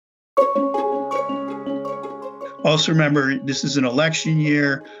Also, remember, this is an election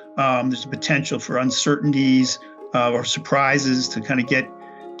year. There's a potential for uncertainties or surprises to kind of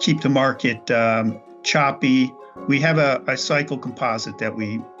keep the market choppy. We have a cycle composite that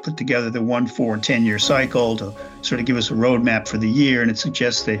we put together, the 1, 4, and 10-year cycle, to sort of give us a roadmap for the year, and it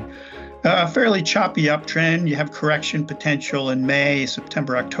suggests a fairly choppy uptrend. You have correction potential in May,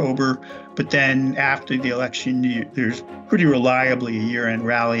 September, October, but then after the election, there's pretty reliably a year-end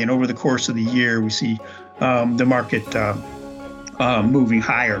rally, and over the course of the year, we see the market moving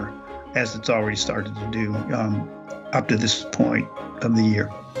higher, as it's already started to do up to this point of the year.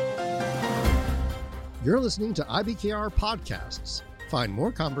 You're listening to IBKR Podcasts. Find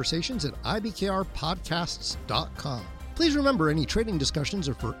more conversations at ibkrpodcasts.com. Please remember, any trading discussions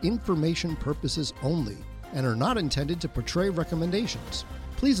are for information purposes only and are not intended to portray recommendations.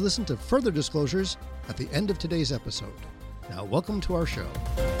 Please listen to further disclosures at the end of today's episode. Now, welcome to our show.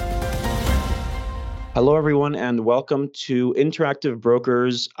 Hello, everyone, and welcome to Interactive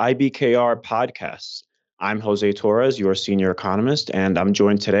Brokers IBKR Podcasts. I'm Jose Torres, your senior economist, and I'm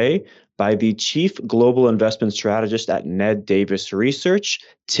joined today by the Chief Global Investment Strategist at Ned Davis Research,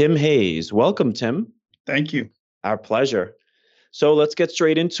 Tim Hayes. Welcome, Tim. Thank you. Our pleasure. So let's get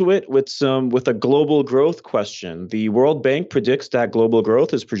straight into it with a global growth question. The World Bank predicts that global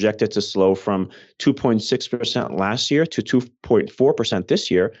growth is projected to slow from 2.6% last year to 2.4%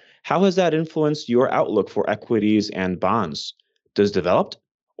 this year. How has that influenced your outlook for equities and bonds? Does developed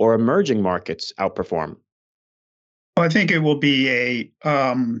or emerging markets outperform? I think it will be a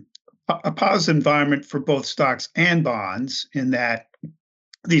positive environment for both stocks and bonds, in that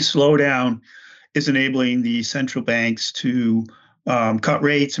the slowdown is enabling the central banks to cut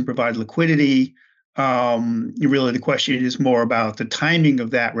rates and provide liquidity. Really, the question is more about the timing of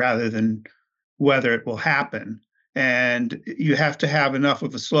that rather than whether it will happen. And you have to have enough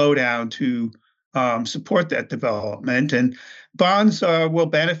of a slowdown to support that development. And bonds will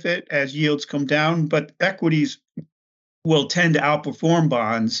benefit as yields come down, but equities will tend to outperform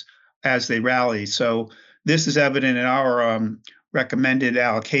bonds as they rally. So this is evident in our recommended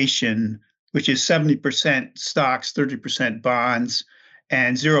allocation, which is 70% stocks, 30% bonds,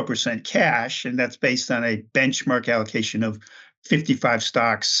 and 0% cash. And that's based on a benchmark allocation of 55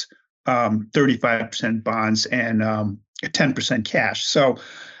 stocks, 35% bonds, and 10% cash. So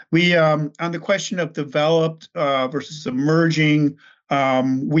we, on the question of developed versus emerging,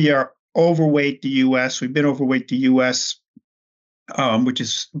 we are overweight the U.S. We've been overweight the U.S., which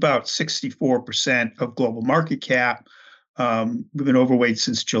is about 64% of global market cap. We've been overweight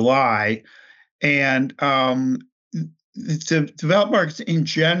since July. And the developed markets in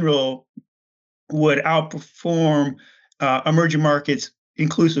general would outperform emerging markets,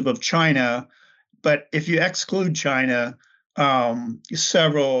 inclusive of China. But if you exclude China,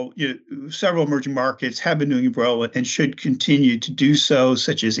 several emerging markets have been doing well and should continue to do so,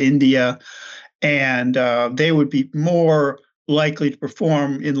 such as India. And they would be more likely to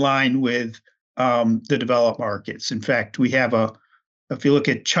perform in line with the developed markets. In fact, if you look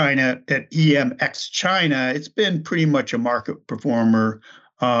at China, at EM ex China, it's been pretty much a market performer,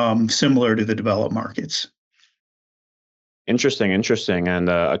 similar to the developed markets. Interesting. And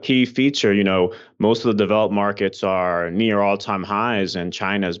a key feature, most of the developed markets are near all-time highs, and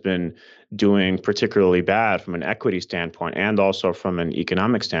China has been doing particularly bad from an equity standpoint and also from an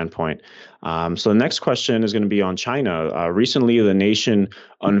economic standpoint. So the next question is going to be on China. Recently, the nation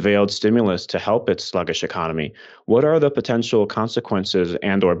unveiled stimulus to help its sluggish economy. What are the potential consequences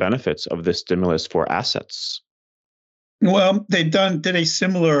and or benefits of this stimulus for assets? Well, they did a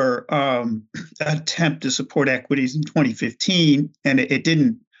similar attempt to support equities in 2015, and it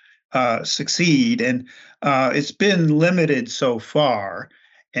didn't succeed. And it's been limited so far,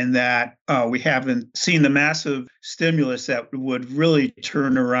 in that we haven't seen the massive stimulus that would really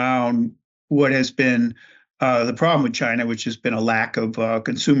turn around what has been the problem with China, which has been a lack of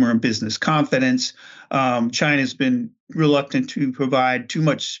consumer and business confidence. China's been reluctant to provide too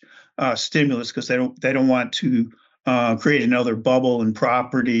much stimulus because they don't want to create another bubble in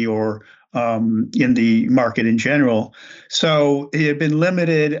property or in the market in general. So it had been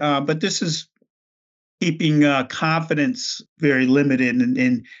limited, but this is keeping confidence very limited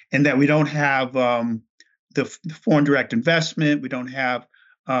in that we don't have the foreign direct investment. We don't have,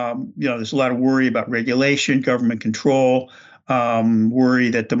 there's a lot of worry about regulation, government control, worry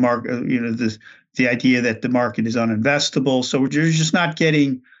that the market, the idea that the market is uninvestable. So we're just not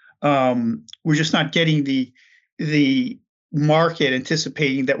getting the market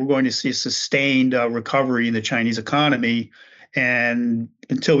anticipating that we're going to see a sustained recovery in the Chinese economy. And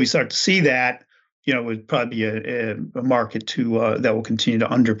until we start to see that, it would probably be a market that will continue to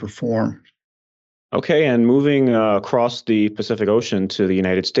underperform. Okay, and moving across the Pacific Ocean to the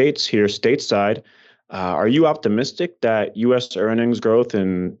United States, here stateside, are you optimistic that U.S. earnings growth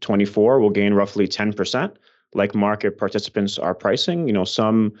in 24 will gain roughly 10%, like market participants are pricing?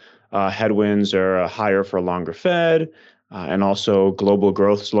 Some headwinds are higher for longer Fed, and also global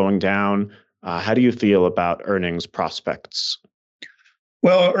growth slowing down. How do you feel about earnings prospects?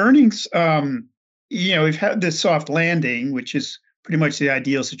 Well, earnings, we've had this soft landing, which is pretty much the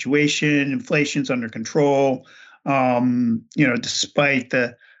ideal situation. Inflation's under control. Despite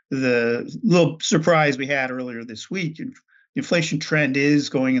the little surprise we had earlier this week, the inflation trend is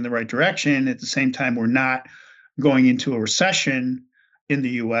going in the right direction. At the same time, we're not going into a recession in the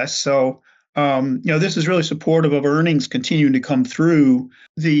U.S. So, this is really supportive of earnings continuing to come through.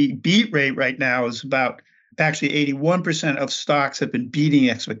 The beat rate right now is about actually 81% of stocks have been beating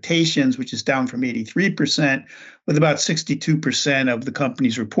expectations, which is down from 83%, with about 62% of the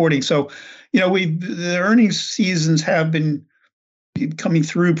companies reporting. So, the earnings seasons have been coming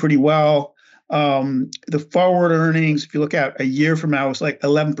through pretty well. The forward earnings, if you look at a year from now, it's like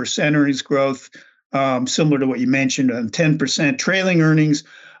 11% earnings growth, similar to what you mentioned, 10% trailing earnings.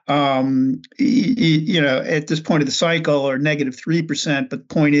 At this point of the cycle are negative 3%, but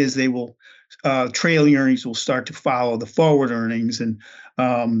the point is trailing earnings will start to follow the forward earnings. And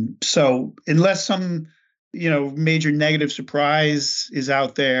so unless some, major negative surprise is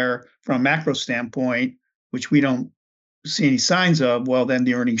out there from a macro standpoint, which we don't see any signs of, well, then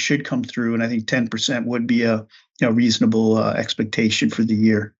the earnings should come through. And I think 10% would be a reasonable expectation for the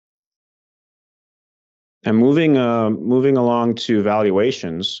year. And moving along to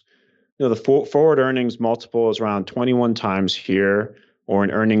valuations, the forward earnings multiple is around 21 times here, or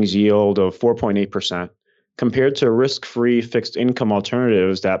an earnings yield of 4.8%, compared to risk-free fixed income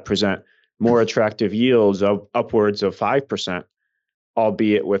alternatives that present more attractive yields of upwards of 5%,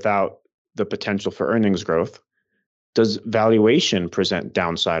 albeit without the potential for earnings growth. Does valuation present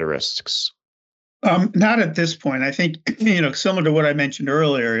downside risks? Not at this point. I think, similar to what I mentioned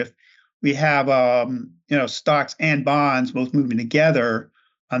earlier, if we have, stocks and bonds both moving together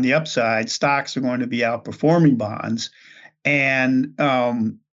on the upside, stocks are going to be outperforming bonds. And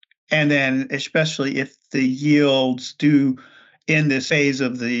then especially if the yields do in this phase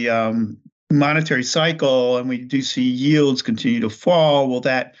of the monetary cycle and we do see yields continue to fall, well,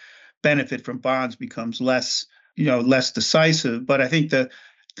 that benefit from bonds becomes less decisive. But I think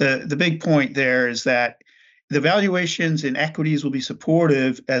the big point there is that the valuations in equities will be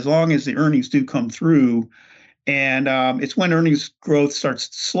supportive as long as the earnings do come through. And it's when earnings growth starts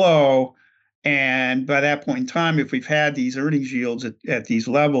to slow. And by that point in time, if we've had these earnings yields at these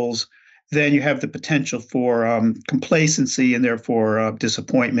levels, then you have the potential for complacency and therefore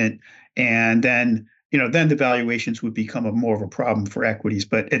disappointment. And then the valuations would become more of a problem for equities.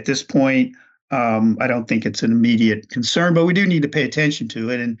 But at this point, I don't think it's an immediate concern, but we do need to pay attention to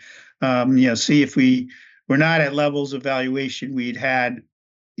it and see if we're not at levels of valuation we'd had,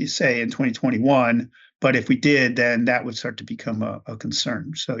 say, in 2021. But if we did, then that would start to become a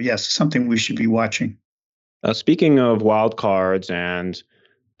concern. So yes, something we should be watching. Speaking of wild cards and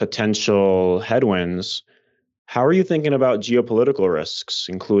potential headwinds, how are you thinking about geopolitical risks,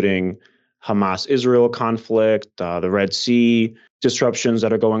 including Hamas-Israel conflict, the Red Sea disruptions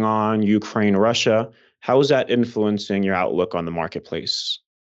that are going on, Ukraine, Russia? How is that influencing your outlook on the marketplace?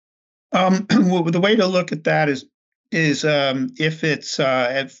 Well, the way to look at that is if it's,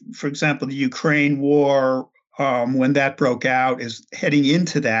 for example, the Ukraine war, when that broke out, is heading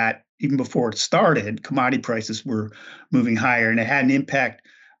into that, even before it started, commodity prices were moving higher and it had an impact.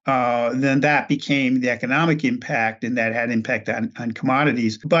 Then that became the economic impact, and that had an impact on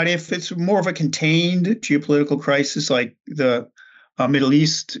commodities. But if it's more of a contained geopolitical crisis like the Middle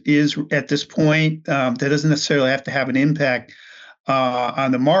East is at this point, that doesn't necessarily have to have an impact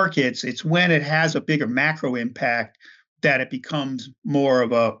on the markets. It's when it has a bigger macro impact that it becomes more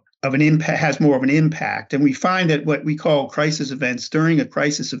of an impact, has more of an impact. And we find that what we call crisis events, during a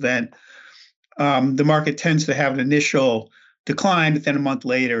crisis event, the market tends to have an initial decline, but then a month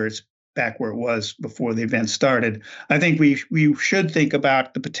later it's back where it was before the event started. I think we should think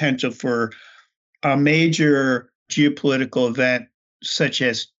about the potential for a major geopolitical event such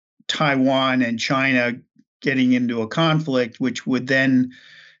as Taiwan and China getting into a conflict, which would then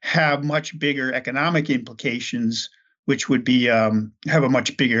have much bigger economic implications, which would be have a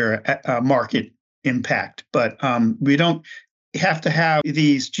much bigger market impact. But we don't have to have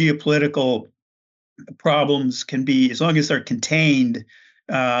these geopolitical problems, can be, as long as they're contained,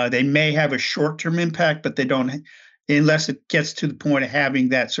 they may have a short-term impact, but they don't, unless it gets to the point of having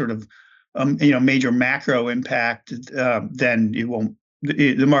that sort of major macro impact, then it won't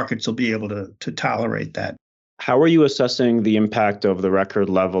the markets will be able to tolerate that. How are you assessing the impact of the record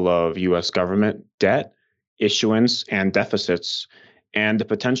level of U.S. government debt, issuance, and deficits, and the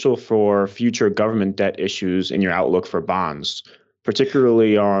potential for future government debt issues in your outlook for bonds?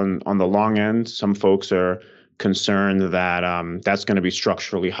 Particularly on the long end, some folks are concerned that that's going to be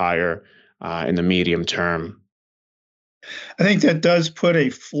structurally higher in the medium term. I think that does put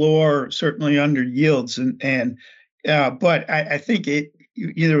a floor certainly under yields, but I think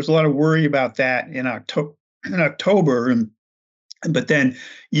there was a lot of worry about that in October, but then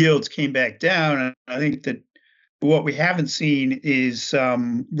yields came back down. And I think that what we haven't seen is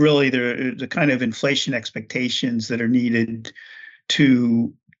really the kind of inflation expectations that are needed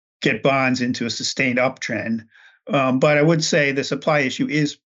to get bonds into a sustained uptrend. But I would say the supply issue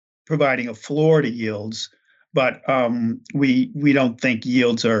is providing a floor to yields, but we don't think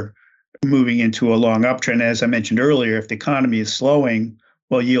yields are moving into a long uptrend. As I mentioned earlier, if the economy is slowing,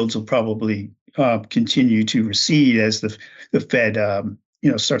 well, yields will probably continue to recede as the Fed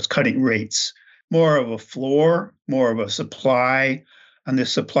starts cutting rates. More of a floor, more of a supply. On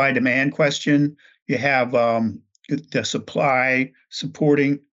this supply demand question, you have the supply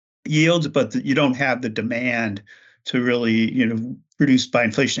supporting yields, but you don't have the demand to really produced by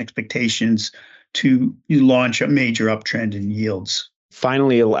inflation expectations to launch a major uptrend in yields.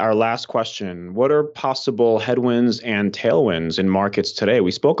 Finally, our last question. What are possible headwinds and tailwinds in markets today?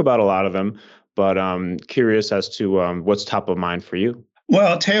 We spoke about a lot of them, but I'm curious as to what's top of mind for you.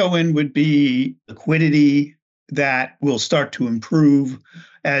 Well, tailwind would be liquidity that will start to improve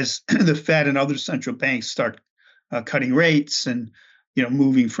as the Fed and other central banks start cutting rates and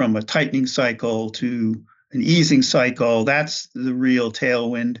moving from a tightening cycle to an easing cycle. That's the real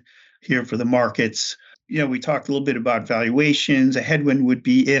tailwind here for the markets. We talked a little bit about valuations. A headwind would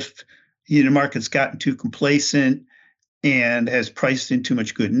be if the market's gotten too complacent and has priced in too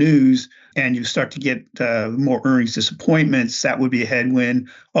much good news, and you start to get more earnings disappointments. That would be a headwind.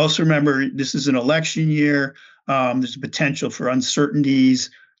 Also, remember, this is an election year. There's a potential for uncertainties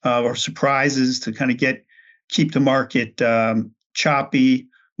or surprises to kind of keep the market choppy.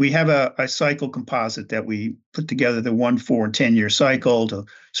 We have a cycle composite that we put together, the 1, 4, and 10-year cycle, to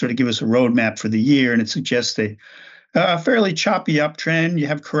sort of give us a roadmap for the year, and it suggests a fairly choppy uptrend. You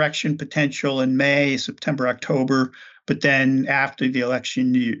have correction potential in May, September, October, but then after the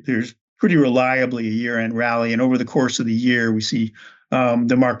election, there's pretty reliably a year-end rally, and over the course of the year, we see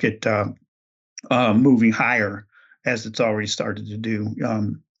the market moving higher, as it's already started to do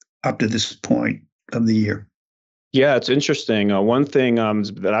up to this point of the year. Yeah, it's interesting. One thing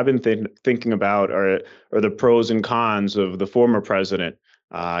that I've been thinking about are the pros and cons of the former president.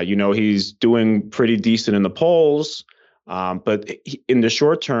 He's doing pretty decent in the polls, but in the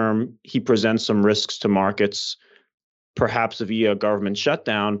short term, he presents some risks to markets, perhaps via government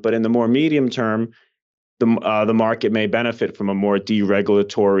shutdown. But in the more medium term, the market may benefit from a more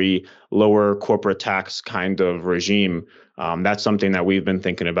deregulatory, lower corporate tax kind of regime. That's something that we've been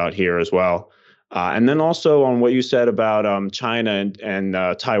thinking about here as well. And then also on what you said about China and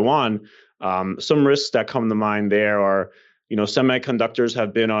Taiwan, some risks that come to mind there are, semiconductors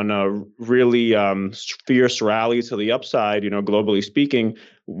have been on a really fierce rally to the upside, globally speaking,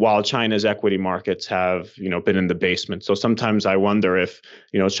 while China's equity markets have, been in the basement. So sometimes I wonder if,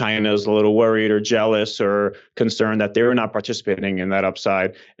 China is a little worried or jealous or concerned that they're not participating in that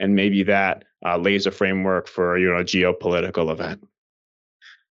upside, and maybe that lays a framework for, a geopolitical event.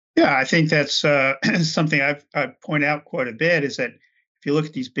 Yeah, I think that's something I've pointed out quite a bit, is that if you look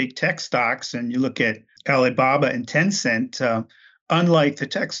at these big tech stocks and you look at Alibaba and Tencent, unlike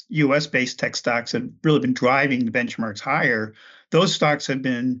the U.S.-based tech stocks that have really been driving the benchmarks higher, those stocks have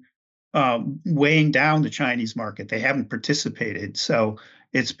been weighing down the Chinese market. They haven't participated. So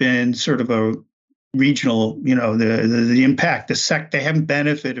it's been sort of a regional, the impact, they haven't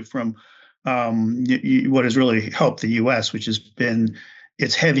benefited from what has really helped the U.S., which has been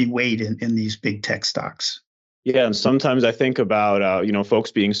its heavy weight in these big tech stocks. Yeah, and sometimes I think about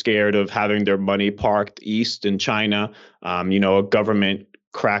folks being scared of having their money parked east in China. A government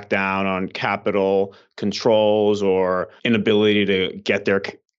crackdown on capital controls or inability to get their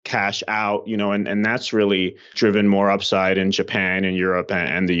cash out. And that's really driven more upside in Japan and Europe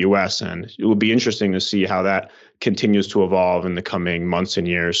and the U.S. And it will be interesting to see how that continues to evolve in the coming months and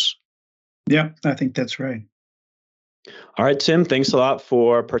years. Yeah, I think that's right. All right, Tim, thanks a lot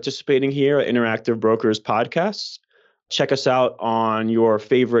for participating here at Interactive Brokers Podcasts. Check us out on your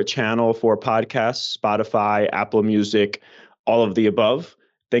favorite channel for podcasts, Spotify, Apple Music, all of the above.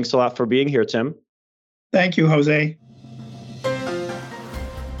 Thanks a lot for being here, Tim. Thank you, Jose.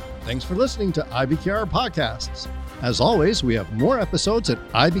 Thanks for listening to IBKR Podcasts. As always, we have more episodes at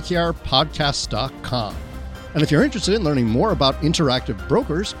ibkrpodcasts.com. And if you're interested in learning more about interactive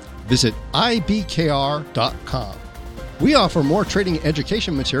brokers, visit ibkr.com. We offer more trading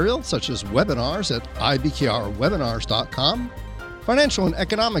education material, such as webinars at ibkrwebinars.com, financial and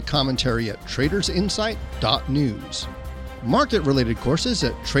economic commentary at tradersinsight.news, market-related courses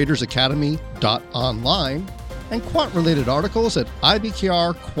at tradersacademy.online, and quant-related articles at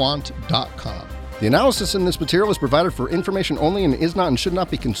ibkrquant.com. The analysis in this material is provided for information only and is not and should not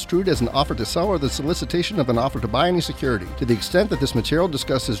be construed as an offer to sell or the solicitation of an offer to buy any security. To the extent that this material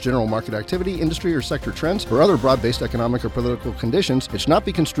discusses general market activity, industry or sector trends, or other broad-based economic or political conditions, it should not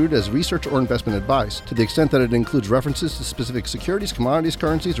be construed as research or investment advice. To the extent that it includes references to specific securities, commodities,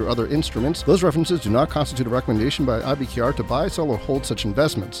 currencies, or other instruments, those references do not constitute a recommendation by IBKR to buy, sell, or hold such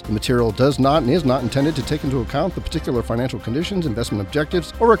investments. The material does not and is not intended to take into account the particular financial conditions, investment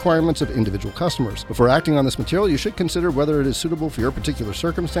objectives, or requirements of individual customers. Before acting on this material, you should consider whether it is suitable for your particular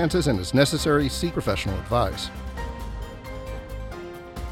circumstances and, as necessary, seek professional advice.